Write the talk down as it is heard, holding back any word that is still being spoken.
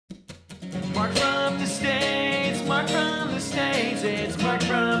it's Mark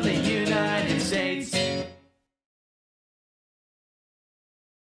from the United States.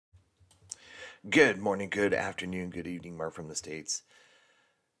 Good morning, good afternoon, good evening, Mark from the States.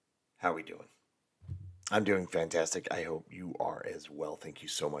 How are we doing? I'm doing fantastic. I hope you are as well. Thank you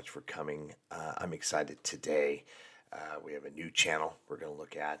so much for coming. I'm excited today. We have a new channel we're going to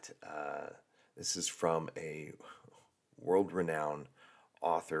look at. This is from a world-renowned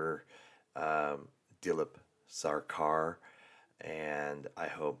author, Dilip Sakar, and I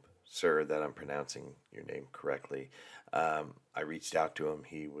hope, sir, that I'm pronouncing your name correctly. I reached out to him.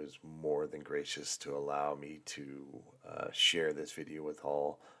 He was more than gracious to allow me to share this video with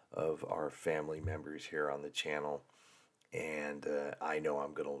all of our family members here on the channel, and I know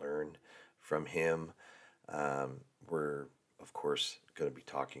I'm going to learn from him. We're, of course, going to be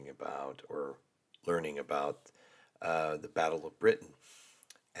talking about or learning about the Battle of Britain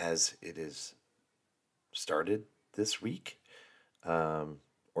as it is started this week.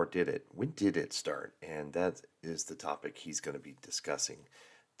 Or did it? When did it start? And that is the topic he's going to be discussing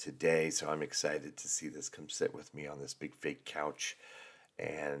today. So I'm excited to see this come sit with me on this big fake couch.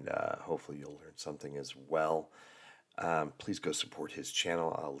 And hopefully you'll learn something as well. Please go support his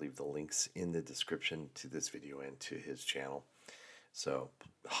channel. I'll leave the links in the description to this video and to his channel. So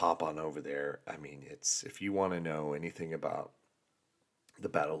hop on over there. I mean, it's if you want to know anything about the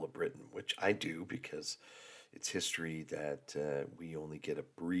Battle of Britain, which I do because it's history that we only get a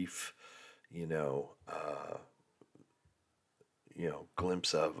brief,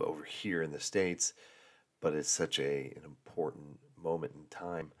 glimpse of over here in the States, but it's such an important moment in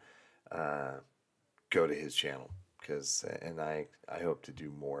time. Go to his channel and I hope to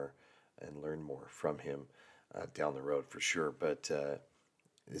do more and learn more from him down the road for sure. But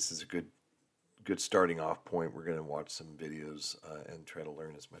this is a good starting off point. We're going to watch some videos and try to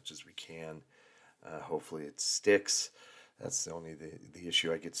learn as much as we can. Hopefully it sticks. That's the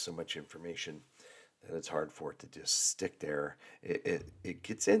issue. I get so much information that it's hard for it to just stick there. It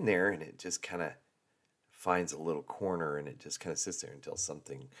gets in there and it just kind of finds a little corner and it just kind of sits there until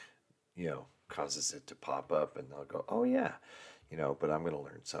something, causes it to pop up and I'll go, oh yeah, but I'm going to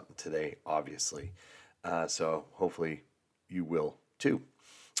learn something today, obviously. So hopefully you will too.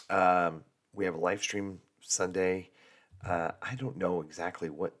 We have a live stream Sunday. I don't know exactly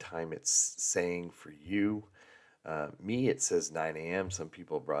what time it's saying for you. Me, it says 9 a.m. Some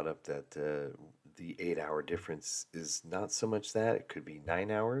people brought up that the 8-hour difference is not so much that. It could be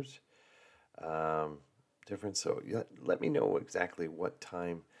 9 hours difference. So let me know exactly what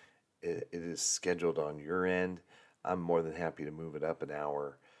time it is scheduled on your end. I'm more than happy to move it up an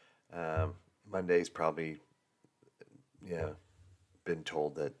hour. Monday's probably, been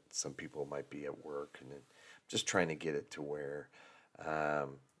told that some people might be at work, and just trying to get it to where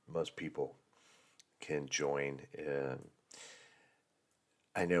most people can join.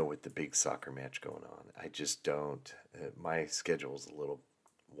 I know with the big soccer match going on, I just don't. My schedule is a little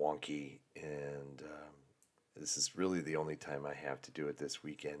wonky, and this is really the only time I have to do it this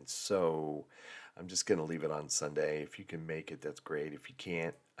weekend. So I'm just going to leave it on Sunday. If you can make it, that's great. If you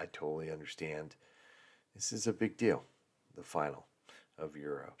can't, I totally understand. This is a big deal, the final of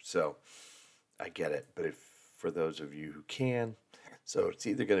Euro. So I get it. But for those of you who can, so it's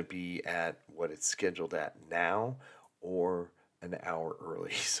either going to be at what it's scheduled at now or an hour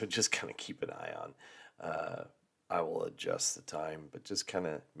early. So just kind of keep an eye on. I will adjust the time, but just kind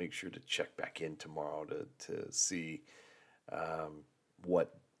of make sure to check back in tomorrow to see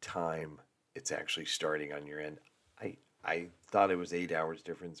what time it's actually starting on your end. I thought it was 8 hours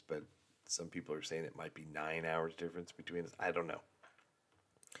difference, but some people are saying it might be 9 hours difference between us. I don't know.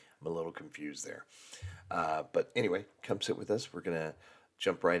 I'm a little confused there. But anyway, come sit with us. We're going to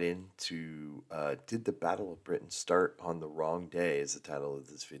jump right into Did the Battle of Britain Start on the Wrong Day is the title of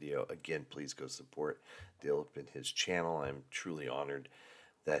this video. Again, please go support Dilip and his channel. I'm truly honored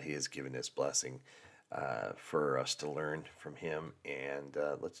that he has given this blessing for us to learn from him. And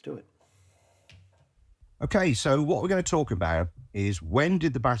let's do it. Okay, so what we're going to talk about is when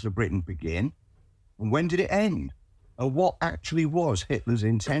did the Battle of Britain begin and when did it end? And what actually was Hitler's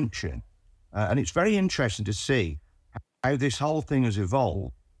intention? And it's very interesting to see how this whole thing has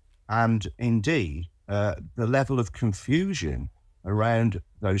evolved and indeed the level of confusion around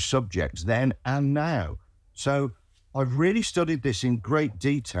those subjects then and now. So I've really studied this in great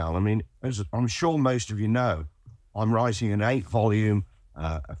detail. I mean, as I'm sure most of you know, I'm writing an 8-volume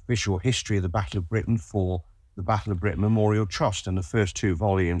official history of the Battle of Britain for the Battle of Britain Memorial Trust, and the first 2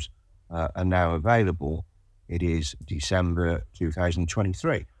 volumes are now available. It is December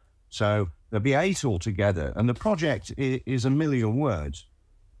 2023. So there'll be 8 altogether, and the project is 1 million words,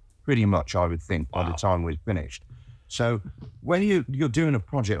 pretty much, I would think, by the time we're finished. So when you're doing a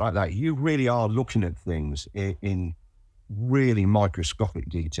project like that, you really are looking at things in really microscopic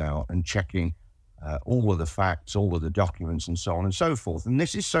detail and checking all of the facts, all of the documents, and so on and so forth. And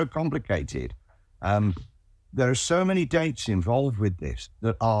this is so complicated. There are so many dates involved with this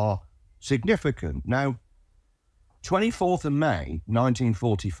that are significant. Now, 24th of May,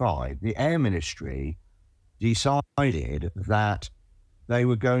 1945, the Air Ministry decided that they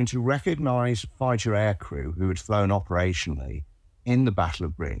were going to recognise fighter aircrew who had flown operationally in the Battle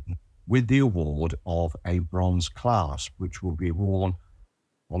of Britain with the award of a bronze class, which will be worn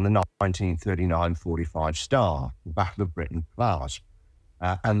on the 1939-45 Star, the Battle of Britain class.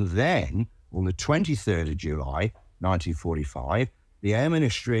 And then, on the 23rd of July, 1945, the Air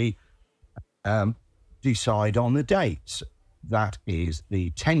Ministry decide on the dates. That is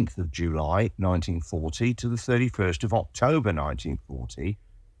the 10th of July, 1940 to the 31st of October, 1940,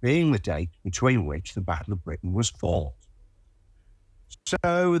 being the date between which the Battle of Britain was fought.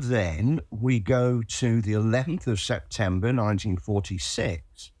 So then we go to the 11th of September,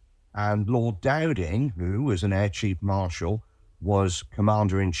 1946, and Lord Dowding, who was an Air Chief Marshal, was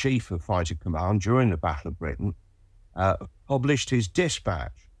Commander-in-Chief of Fighter Command during the Battle of Britain, published his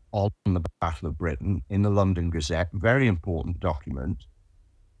dispatch on the Battle of Britain in the London Gazette, very important document,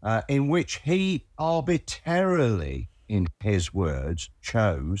 in which he arbitrarily, in his words,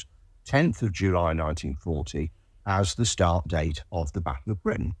 chose 10th of July 1940 as the start date of the Battle of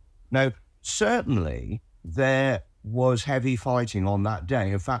Britain. Now, certainly there was heavy fighting on that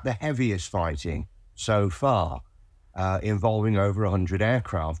day. In fact, the heaviest fighting so far, involving over 100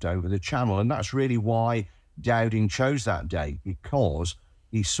 aircraft over the Channel. And that's really why Dowding chose that date, because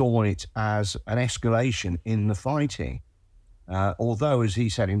he saw it as an escalation in the fighting. Although, as he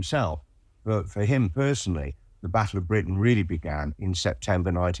said himself, for him personally, the Battle of Britain really began in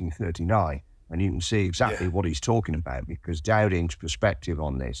September 1939. And you can see exactly what he's talking about, because Dowding's perspective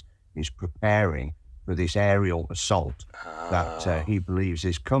on this is preparing for this aerial assault that he believes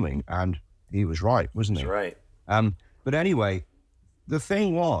is coming. And he was right, wasn't he? That's right. But anyway, the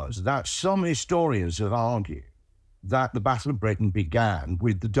thing was that some historians have argued that the Battle of Britain began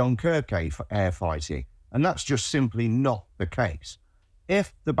with the Dunkirk air fighting, and that's just simply not the case.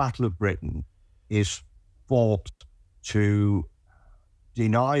 If the Battle of Britain is fought to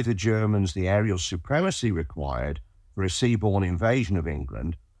deny the Germans the aerial supremacy required for a seaborne invasion of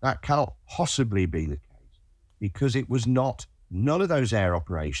England, that cannot possibly be the case, because it was not, none of those air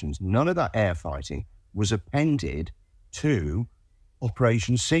operations, none of that air fighting was appended to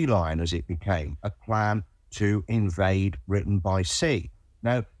Operation Sea Lion, as it became, a plan to invade Britain by sea.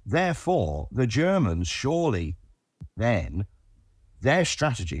 Now, therefore, the Germans surely then, their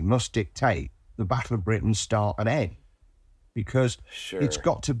strategy must dictate the Battle of Britain start and end, because it's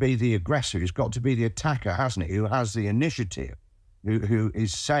got to be the aggressor, it's got to be the attacker, hasn't it, who has the initiative, who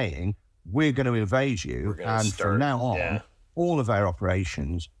is saying, we're going to invade you, and from now on, all of our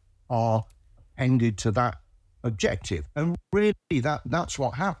operations are appended to that objective. And really, that's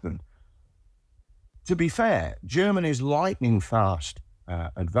what happened. To be fair, Germany's lightning fast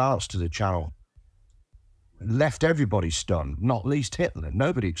advance to the Channel left everybody stunned, not least Hitler.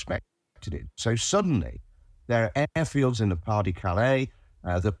 Nobody expected it. So suddenly, there are airfields in the Pas-de-Calais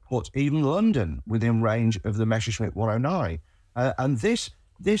that put even London within range of the Messerschmitt 109. And this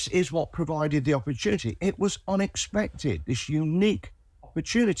is what provided the opportunity. It was unexpected, this unique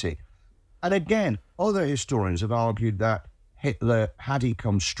opportunity. And again, other historians have argued that Hitler, had he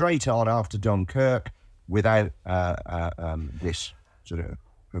come straight on after Dunkirk without this sort of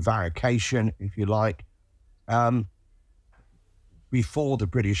prevarication, if you like, before the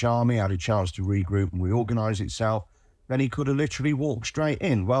British Army had a chance to regroup and reorganise itself, then he could have literally walked straight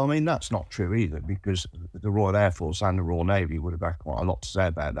in. Well, I mean, that's not true either, because the Royal Air Force and the Royal Navy would have had quite a lot to say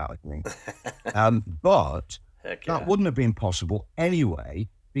about that, I think. But that wouldn't have been possible anyway,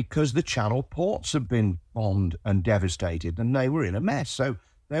 because the Channel ports had been bombed and devastated, and they were in a mess. So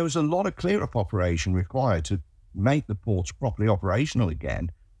there was a lot of clear-up operation required to make the ports properly operational again.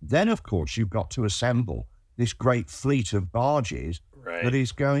 Then, of course, you've got to assemble this great fleet of barges that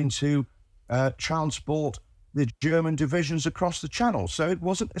is going to transport the German divisions across the Channel. So it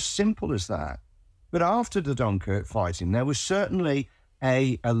wasn't as simple as that. But after the Dunkirk fighting, there was certainly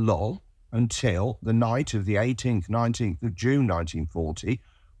a lull until the night of the 18th, 19th of June, 1940,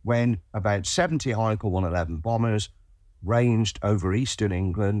 when about 70 Heinkel 111 bombers ranged over eastern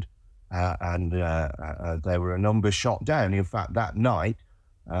England, and there were a number shot down. In fact, that night,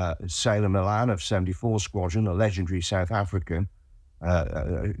 Sailor Milan of 74 Squadron, a legendary South African,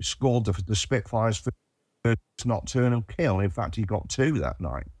 scored the Spitfires for nocturnal kill. In fact, he got 2 that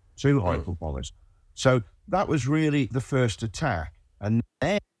night, 2 Heinkel bombers. So that was really the first attack. And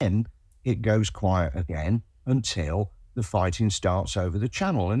then it goes quiet again until the fighting starts over the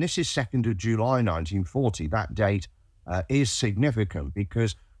Channel. And this is 2nd of July, 1940. That date is significant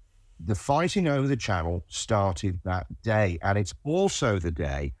because the fighting over the Channel started that day. And it's also the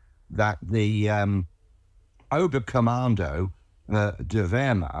day that the Oberkommando de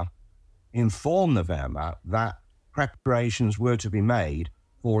Wehrmacht informed the Wehrmacht that preparations were to be made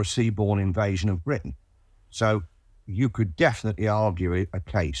for a seaborne invasion of Britain. So you could definitely argue a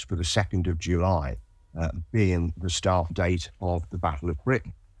case for the 2nd of July being the start date of the Battle of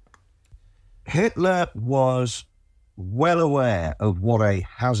Britain. Hitler was well aware of what a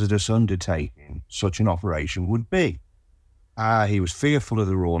hazardous undertaking such an operation would be. He was fearful of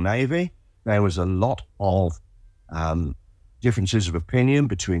the Royal Navy. There was a lot of differences of opinion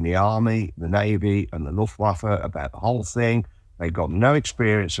between the Army, the Navy, and the Luftwaffe about the whole thing. They got no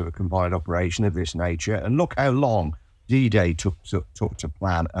experience of a combined operation of this nature. And look how long D-Day took to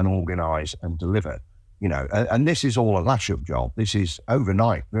plan and organise and deliver. You know, and this is all a lash-up job. This is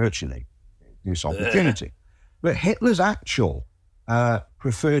overnight, virtually, this opportunity. But Hitler's actual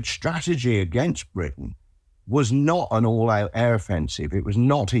preferred strategy against Britain was not an all-out air offensive. It was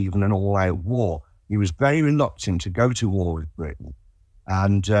not even an all-out war. He was very reluctant to go to war with Britain.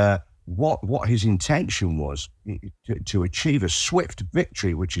 And what his intention was to achieve a swift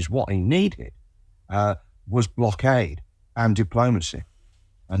victory, which is what he needed, was blockade and diplomacy.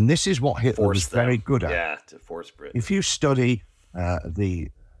 And this is what Hitler was very good at. Yeah, to force Britain. If you study the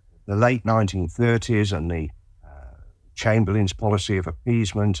late 1930s and the Chamberlain's policy of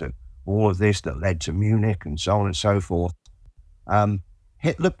appeasement and all of this that led to Munich and so on and so forth,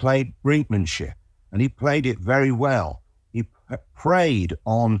 Hitler played brinkmanship, and he played it very well. He preyed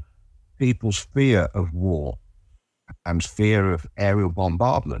on people's fear of war and fear of aerial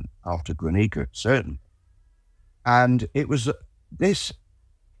bombardment after Guernica, certainly. And it was this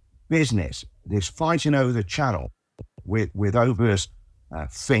business, this fighting over the Channel with Oberst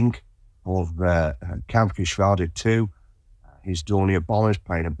Fink of Kampfgeschwader 2, his Dornier bombers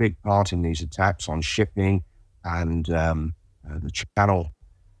playing a big part in these attacks on shipping and the Channel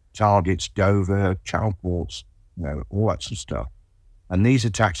targets, Dover, Channel ports, you know, all that sort of stuff. And these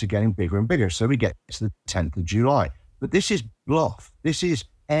attacks are getting bigger and bigger. So we get to the 10th of July. But this is bluff. This is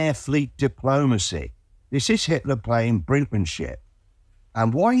air fleet diplomacy. This is Hitler playing brinkmanship.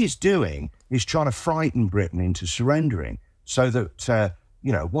 And what he's doing is trying to frighten Britain into surrendering so that,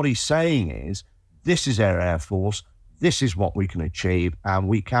 you know, what he's saying is, this is our air force, this is what we can achieve, and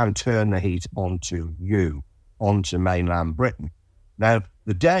we can turn the heat onto you, onto mainland Britain. Now,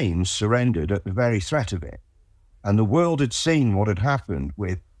 the Danes surrendered at the very threat of it, and the world had seen what had happened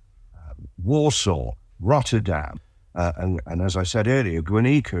with Warsaw, Rotterdam, and as I said earlier,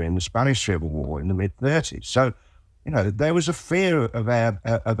 Guernica in the Spanish Civil War in the mid-30s. So, you know, there was a fear of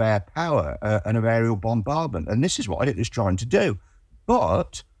air power and of aerial bombardment, and this is what Hitler's trying to do.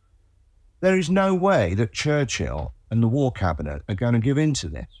 But there is no way that Churchill and the War Cabinet are going to give in to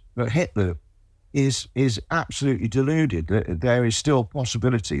this. But Hitler is absolutely deluded that there is still a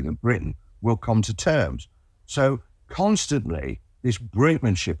possibility that Britain will come to terms. So constantly, this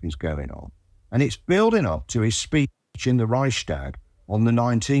brinkmanship is going on, and it's building up to his speech in the Reichstag on the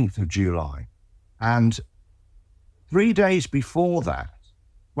 19th of July. And 3 days before that,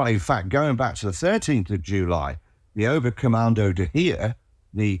 well, in fact, going back to the 13th of July, the Oberkommando de Heer,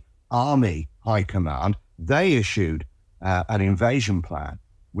 the Army High Command, they issued an invasion plan,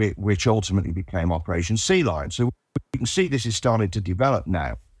 which ultimately became Operation Sea Lion. So we can see this is starting to develop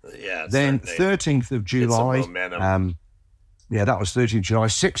now. Yeah. Then 13th of July, that was 13th of July.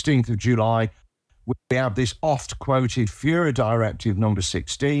 16th of July, we have this oft-quoted Führer Directive number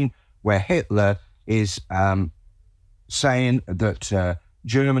 16, where Hitler is saying that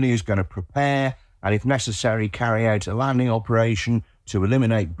Germany is going to prepare and, if necessary, carry out a landing operation to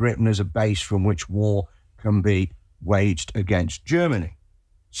eliminate Britain as a base from which war can be waged against Germany.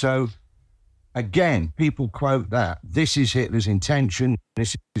 So, again, people quote that. This is Hitler's intention.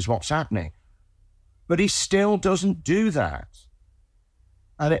 This is what's happening. But he still doesn't do that.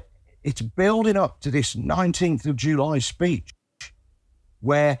 And it's building up to this 19th of July speech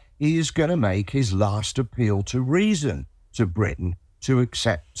where he is going to make his last appeal to reason to Britain to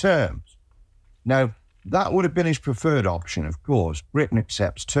accept terms. Now, that would have been his preferred option, of course. Britain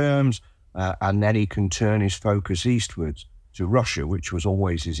accepts terms, and then he can turn his focus eastwards to Russia, which was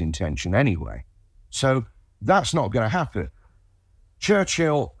always his intention anyway. So that's not going to happen.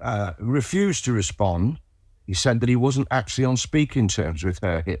 Churchill refused to respond. He said that he wasn't actually on speaking terms with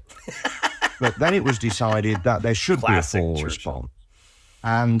Hitler. But then it was decided that there should be a full response.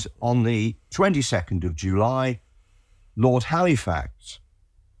 And on the 22nd of July, Lord Halifax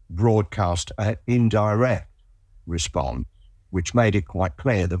broadcast an indirect response, which made it quite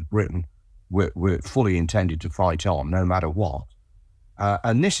clear that Britain were fully intended to fight on, no matter what.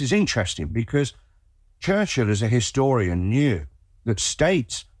 And this is interesting because Churchill, as a historian, knew that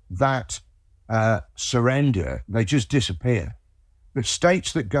states that surrender, they just disappear. But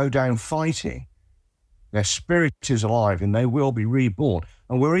states that go down fighting, their spirit is alive and they will be reborn.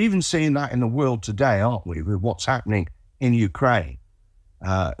 And we're even seeing that in the world today, aren't we, with what's happening in Ukraine.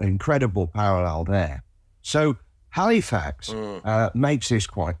 Incredible parallel there. So Halifax makes this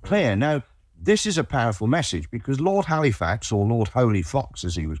quite clear. Now, this is a powerful message because Lord Halifax, or Lord Holy Fox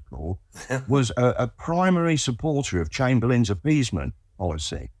as he was called, was a primary supporter of Chamberlain's appeasement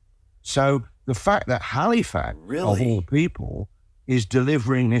policy. So the fact that Halifax, of all people, is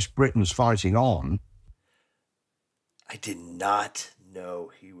delivering this Britain's fighting on. I did not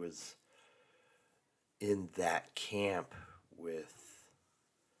know he was in that camp with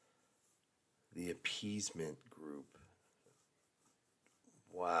the appeasement group.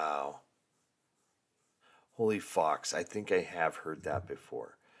 Wow. Holy Fox. I think I have heard that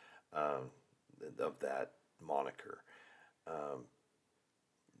before, of that moniker.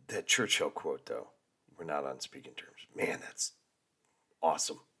 That Churchill quote, though, we're not on speaking terms. Man, that's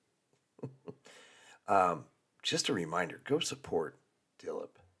awesome. Just a reminder, go support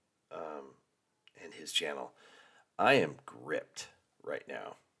Dilip and his channel. I am gripped right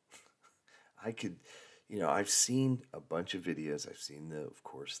now. I could, I've seen a bunch of videos. I've seen of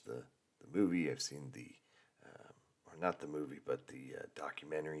course, the movie. I've seen or not the movie, but the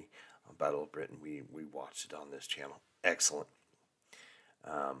documentary on Battle of Britain. We watched it on this channel. Excellent.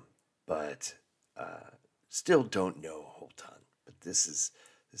 But still don't know a whole ton. But this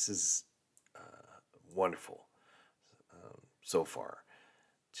is wonderful so far.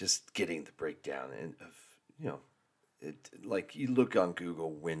 Just getting the breakdown of it. Like you look on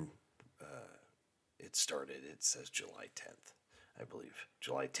Google when it started. It says July 10th, I believe.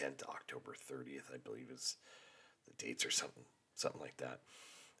 July 10th, October 30th, I believe is the dates or something like that.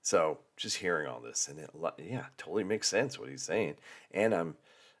 So just hearing all this, and it totally makes sense what he's saying, and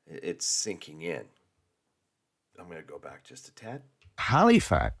it's sinking in. I'm going to go back just a tad.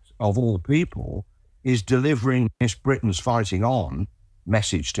 Halifax, of all people, is delivering this Britain's fighting on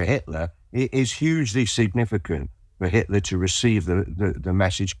message to Hitler. It is hugely significant for Hitler to receive the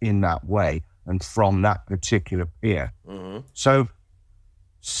message in that way and from that particular peer. Mm-hmm. So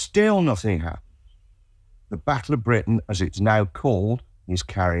still nothing happens. The Battle of Britain, as it's now called, is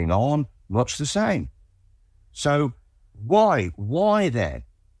carrying on much the same. So why then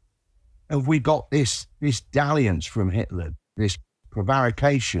have we got this dalliance from Hitler, this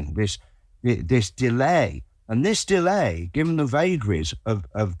prevarication, this delay? And this delay, given the vagaries of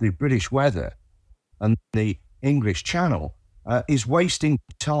the British weather and the English Channel, is wasting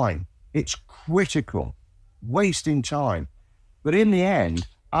time. It's critical, wasting time. But in the end,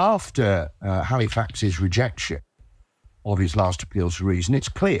 after Halifax's rejection of his last appeals for reason, it's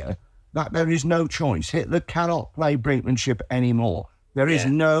clear that there is no choice. Hitler cannot play brinkmanship anymore. There is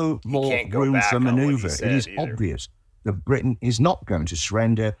no more room for maneuver. It is obvious that Britain is not going to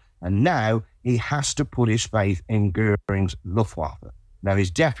surrender, and now he has to put his faith in Goering's Luftwaffe. Now, his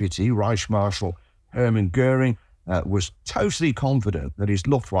deputy, Reich Marshal Hermann Goering, was totally confident that his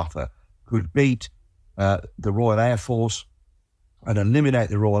Luftwaffe could beat the Royal Air Force and eliminate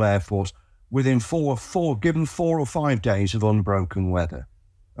the Royal Air Force within given 4 or 5 days of unbroken weather.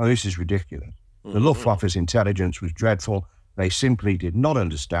 Oh, this is ridiculous. The Luftwaffe's intelligence was dreadful. They simply did not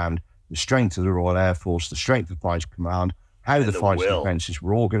understand the strength of the Royal Air Force, the strength of Fighter Command, how the fighter defences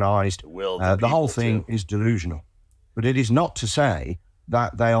were organised. The whole thing is delusional. But it is not to say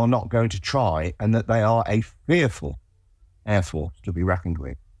that they are not going to try and that they are a fearful Air Force to be reckoned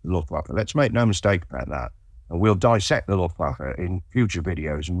with, the Luftwaffe. Let's make no mistake about that. And we'll dissect the Luftwaffe in future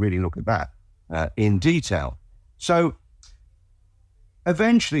videos and really look at that in detail. So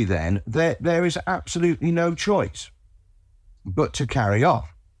eventually then, there is absolutely no choice but to carry on.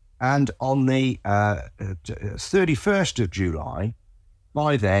 And on the 31st of July,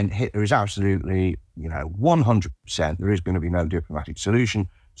 by then, Hitler is absolutely, 100%, there is going to be no diplomatic solution.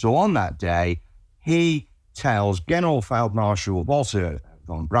 So on that day, he tells Generalfeldmarschall Walter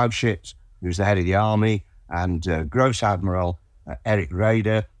von Brauchitsch, who's the head of the army, and Gross Admiral Erich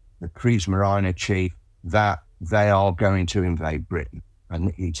Raeder, the Kriegsmarine chief, that they are going to invade Britain.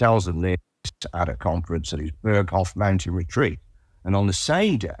 And he tells them this at a conference at his Berghof mountain retreat. And on the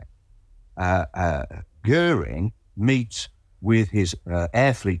same day, Goering meets with his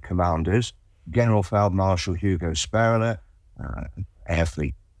air fleet commanders, Generalfeldmarschall Hugo Sperler, Air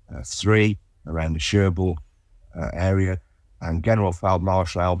Fleet 3 around the Cherbourg area, and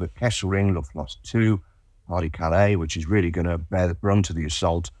Generalfeldmarschal Albert Kesselring, Luftwaffe 2, Pas-de-Calais, which is really going to bear the brunt of the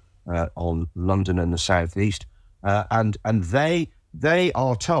assault on London and the southeast. And they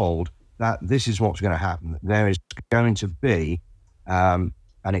are told that this is what's going to happen. There is going to be an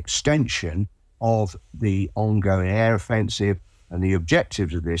extension of the ongoing air offensive, and the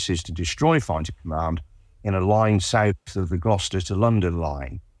objectives of this is to destroy Fighter Command in a line south of the Gloucester to London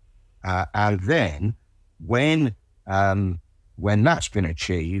line. And then when that's been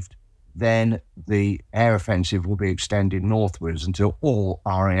achieved, then the air offensive will be extended northwards until all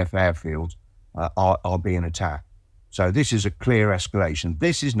RAF airfields are being attacked. So this is a clear escalation.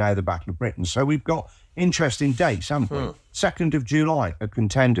 This is now the Battle of Britain. So we've got interesting dates, haven't we? 2nd of July, a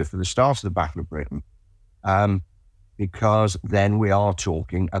contender for the start of the Battle of Britain, because then we are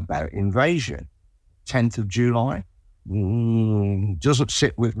talking about invasion. 10th of July doesn't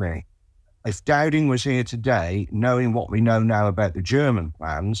sit with me. If Dowding was here today, knowing what we know now about the German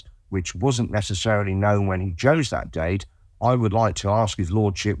plans, which wasn't necessarily known when he chose that date, I would like to ask his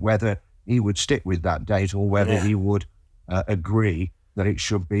lordship whether he would stick with that date or whether he would agree that it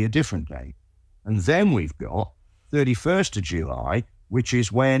should be a different date. And then we've got 31st of July, which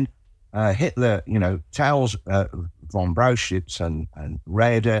is when Hitler, tells von Brauchitsch and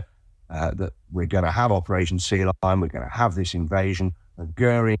Raeder that we're going to have Operation Sea Lion, we're going to have this invasion, and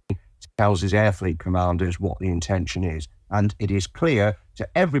Goering tells his air fleet commanders what the intention is. And it is clear to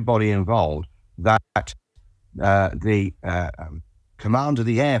everybody involved that the command of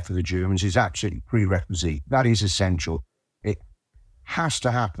the air for the Germans is absolutely prerequisite. That is essential. It has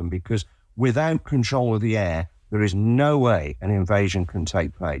to happen, because without control of the air, there is no way an invasion can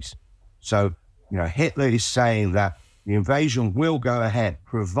take place. So, Hitler is saying that the invasion will go ahead,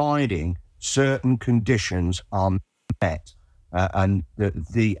 providing certain conditions are met. And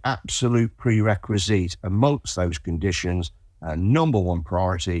the absolute prerequisite amongst those conditions, number one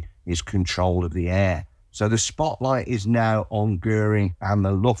priority, is control of the air. So the spotlight is now on Goering and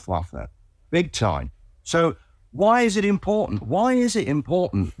the Luftwaffe, big time. So why is it important? Why is it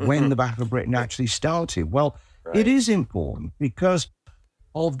important when the Battle of Britain actually started? Well, it is important because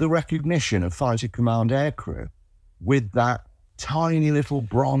of the recognition of Fighter Command aircrew with that tiny little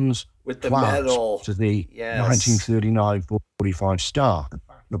bronze with the clasp medal to the 1939-45 Star, the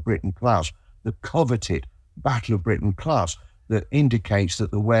Battle of Britain class, the coveted Battle of Britain class that indicates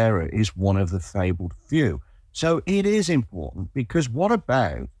that the wearer is one of the fabled few. So it is important, because what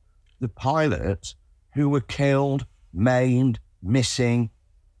about the pilots who were killed, maimed, missing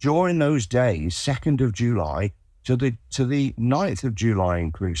during those days, 2nd of July to the 9th of July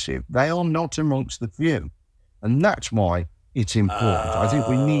inclusive? They are not amongst the few. And that's why it's important. I think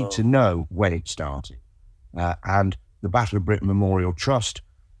we need to know when it started. And the Battle of Britain Memorial Trust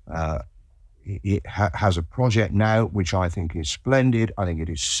has a project now which I think is splendid. I think it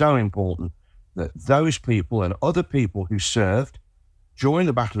is so important that those people and other people who served during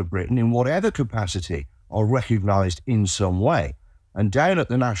the Battle of Britain in whatever capacity are recognised in some way. And down at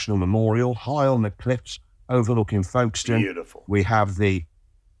the National Memorial, high on the cliffs overlooking Folkestone, beautiful, we have the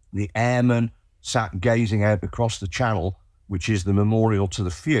airmen sat gazing out across the channel, which is the memorial to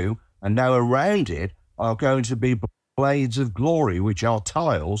the few, and now around it are going to be blades of glory, which are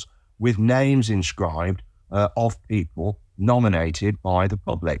tiles with names inscribed of people nominated by the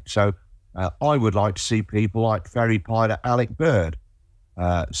public. So I would like to see people like ferry pilot Alec Bird,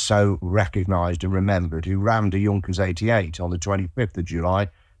 so recognised and remembered, who rammed a Junkers 88 on the 25th of July.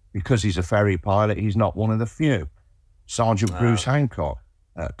 Because he's a ferry pilot, he's not one of the few. Sergeant Bruce Hancock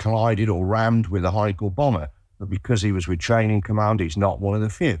collided or rammed with a Heigl bomber, but because he was with training command, he's not one of the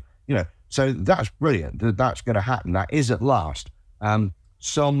few. So that's brilliant. That's going to happen. That is at last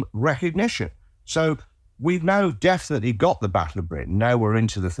some recognition. So we've now definitely got the Battle of Britain. Now we're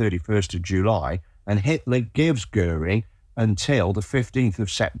into the 31st of July, and Hitler gives Goering until the 15th of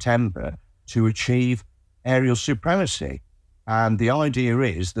September to achieve aerial supremacy. And the idea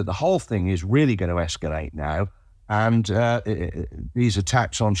is that the whole thing is really going to escalate now. And these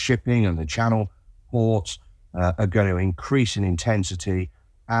attacks on shipping and the Channel ports are going to increase in intensity.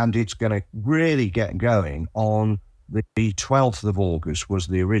 And it's going to really get going on the 12th of August was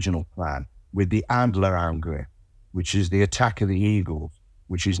the original plan, with the Adlerangriff, which is the attack of the Eagles,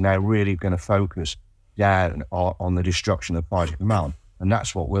 which is now really going to focus down on the destruction of Fighter Command. And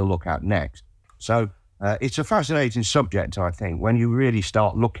that's what we'll look at next. So it's a fascinating subject, I think, when you really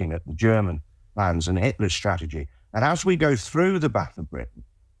start looking at the German plans and Hitler's strategy. And as we go through the Battle of Britain,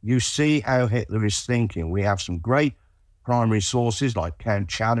 you see how Hitler is thinking. We have some great primary sources like Count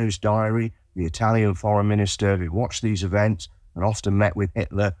Cianu's diary, the Italian foreign minister who watched these events and often met with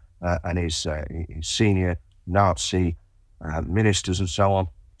Hitler and his senior Nazi ministers and so on.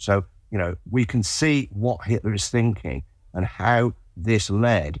 So, we can see what Hitler is thinking and how this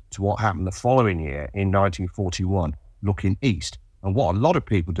led to what happened the following year in 1941, looking east. And what a lot of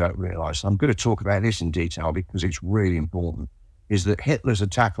people don't realize, I'm going to talk about this in detail because it's really important, is that Hitler's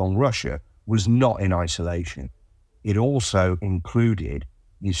attack on Russia was not in isolation. It also included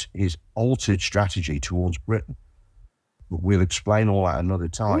his altered strategy towards Britain. But we'll explain all that another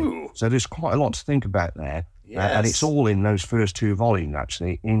time. Ooh. So there's quite a lot to think about there. Yes. And it's all in those first 2 volumes,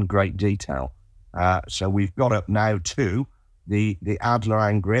 actually, in great detail. So we've got up now to the Adler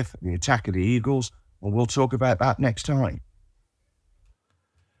Angriff, the attack of the Eagles, and we'll talk about that next time.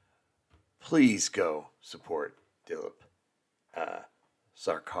 Please go support Dilip.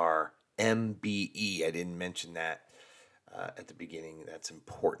 Sakar, MBE. I didn't mention that at the beginning. That's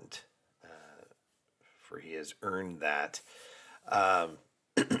important, for he has earned that.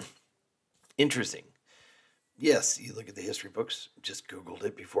 Interesting. Yes, you look at the history books. Just Googled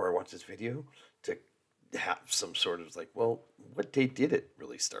it before I watched this video to have some sort of well, what date did it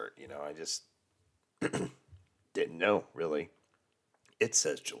really start? I just didn't know, really. It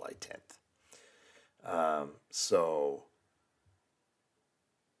says July 10th. So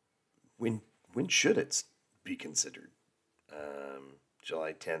when should it be considered?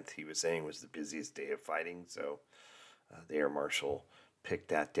 July 10th, he was saying, was the busiest day of fighting, so the Air Marshal picked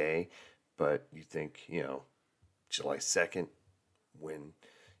that day. But you think, July 2nd, when,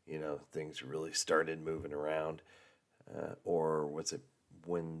 things really started moving around, or was it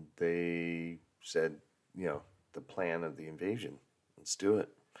when they said, the plan of the invasion, let's do it.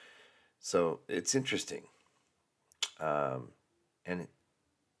 So it's interesting. And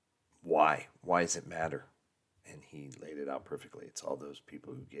why does it matter? And he laid it out perfectly. It's all those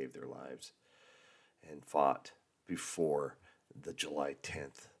people who gave their lives and fought before the July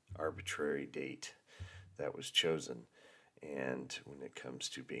 10th arbitrary date that was chosen. And when it comes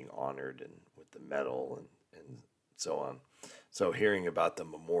to being honored and with the medal and so on. So hearing about the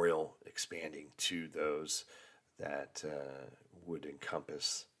memorial expanding to those that would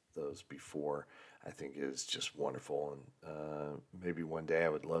encompass those before, I think is just wonderful. And maybe one day I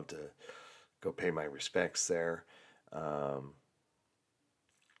would love to go pay my respects there. I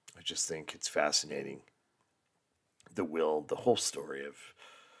just think it's fascinating. The whole story of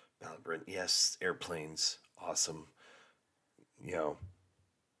Battle of Britain. Yes, airplanes, awesome.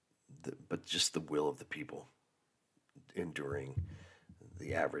 But just the will of the people enduring,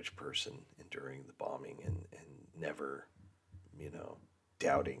 the average person enduring the bombing and never,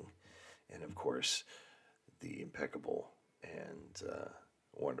 doubting. And of course, the impeccable and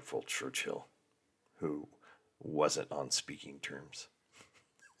wonderful Churchill, who wasn't on speaking terms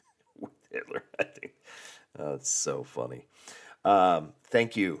with Hitler, I think. It's so funny.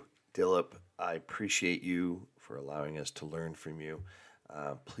 Thank you, Dilip. I appreciate you for allowing us to learn from you.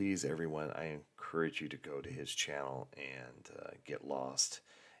 Please, everyone, I encourage you to go to his channel and get lost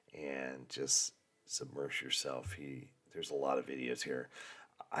and just submerge yourself. There's a lot of videos here.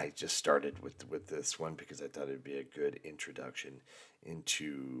 I just started with this one because I thought it'd be a good introduction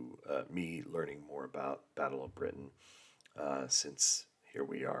into me learning more about Battle of Britain, since here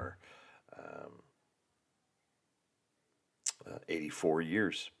we are, 84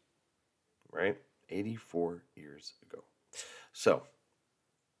 years, right? 84 years ago. So,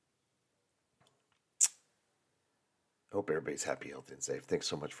 hope everybody's happy, healthy, and safe. Thanks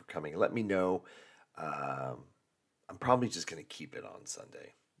so much for coming. Let me know. I'm probably just going to keep it on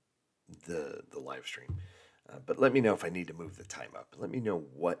Sunday, the live stream. But let me know if I need to move the time up. Let me know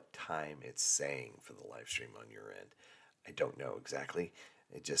what time it's saying for the live stream on your end. I don't know exactly.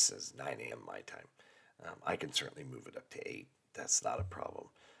 It just says 9 a.m. my time. I can certainly move it up to 8. That's not a problem.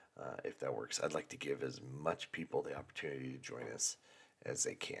 If that works, I'd like to give as much people the opportunity to join us as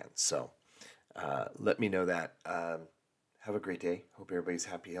they can. So let me know that. Have a great day. Hope everybody's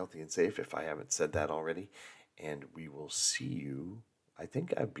happy, healthy, and safe, if I haven't said that already. And we will see you. I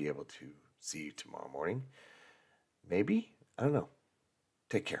think I'd be able to see you tomorrow morning. Maybe? I don't know.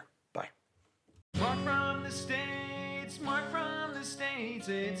 Take care. Bye. Mark from the States, Mark from the States,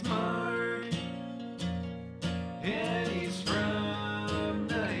 it's Mark.